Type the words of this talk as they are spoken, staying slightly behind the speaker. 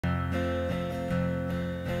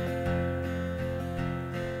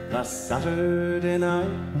Last Saturday night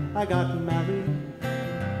I got married.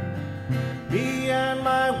 Me and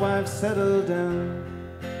my wife settled down.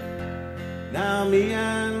 Now me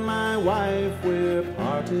and my wife, we're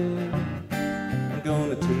parting. I'm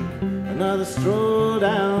gonna take another stroll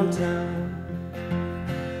downtown.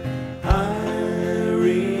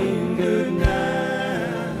 Irene, good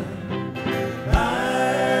night.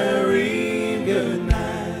 Irene, good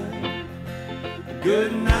night.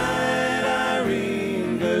 Good night,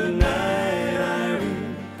 Irene. Good night,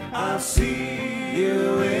 Irene. I'll see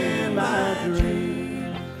you in my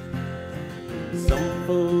dream. Some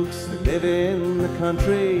folks that live in the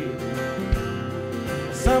country,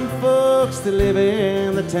 some folks that live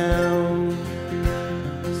in the town.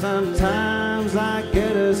 Sometimes I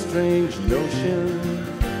get a strange notion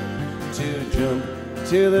to jump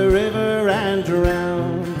to the river and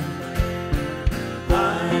drown.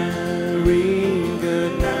 Irene,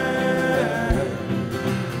 good night.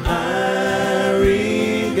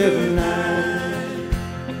 Irene, good night.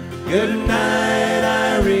 Good night,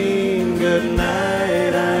 Irene. Good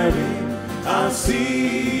night, Irene. I'll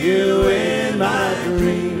see you in my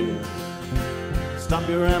dream. Stop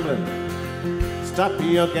your rambling. Stop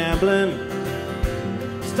your gambling.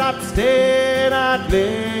 Stop staying out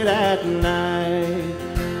late at night.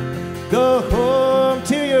 Go home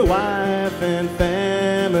to your wife and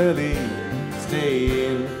family. Stay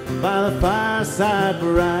in by the fireside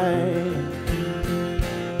bright.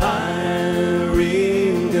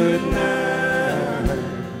 Irene, good night.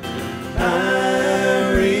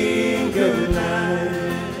 Irene, good night.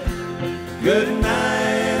 Good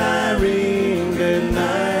night, Irene. Good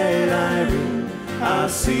night, Irene. I'll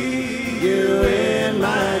see you in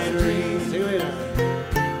my dreams. See you later.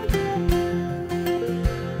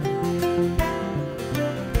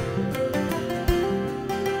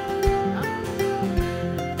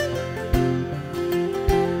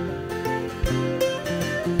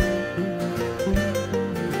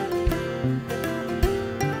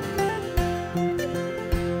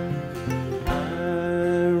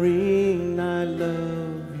 Irene, I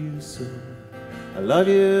love you so. I love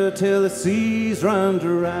you till the seas run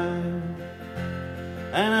dry.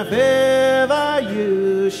 And if ever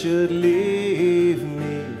you should leave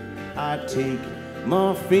me, I'd take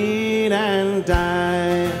morphine and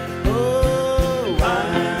die. Oh,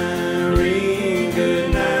 Irene,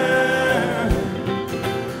 good night.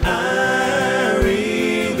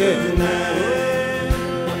 Irene, good night.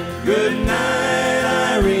 Good night,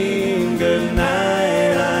 Irene. Good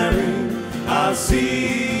night, Irene. I'll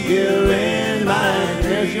see you in my dreams.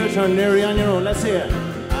 Here's your turn, Neri, on your own. Let's hear it.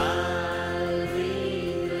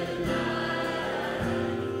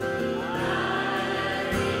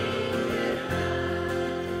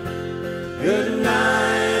 Good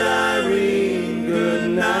night, Irene. Good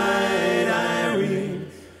night, Irene.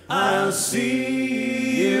 I'll see